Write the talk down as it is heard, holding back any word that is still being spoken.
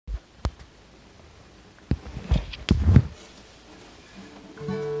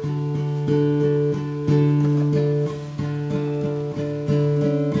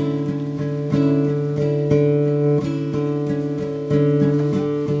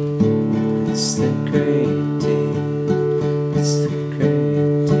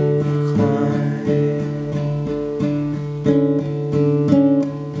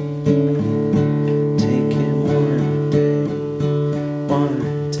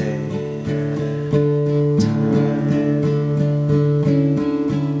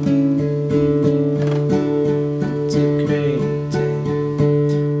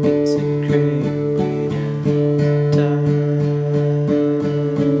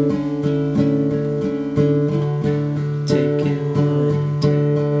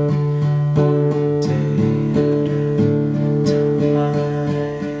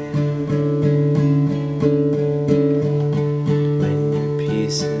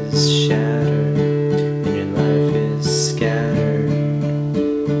pieces shatter and your life is scattered.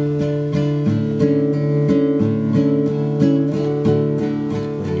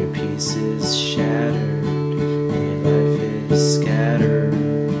 When your pieces shattered and your life is scattered.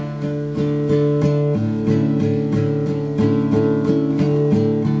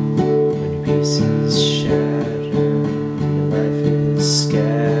 When your pieces shattered and your life is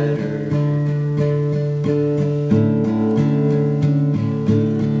scattered.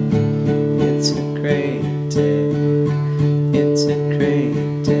 It's a great day. It's a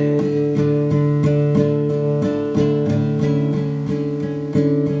great day.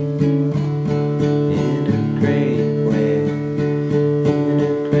 In a great way. In a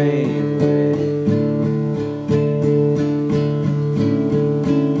great way.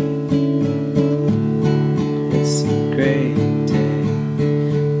 It's a great day.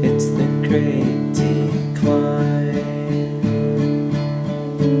 It's the great decline.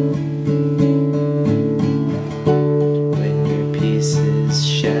 When your pieces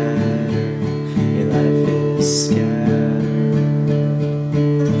shatter, your life is scattered.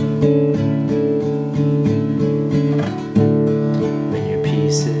 When your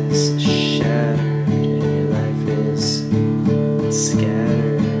pieces shattered and your life is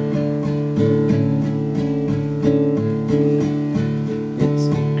scattered. It's a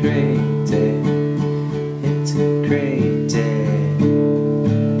great day. It's a great day.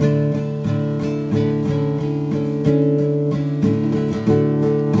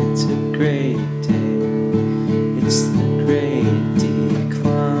 It's a great day. It's the great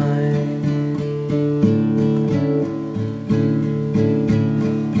decline.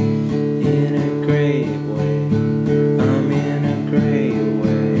 In a great way. I'm in a great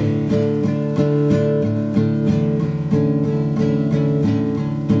way.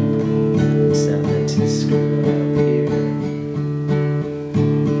 It's not meant to screw up here.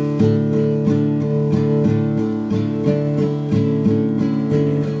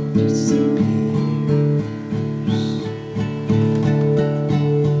 It disappears.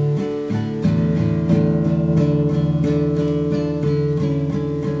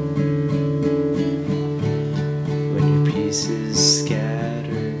 When your pieces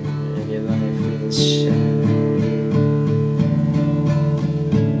scatter and your life is shattered.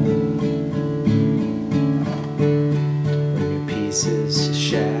 When your pieces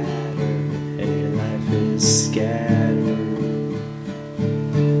shatter and your life is scattered.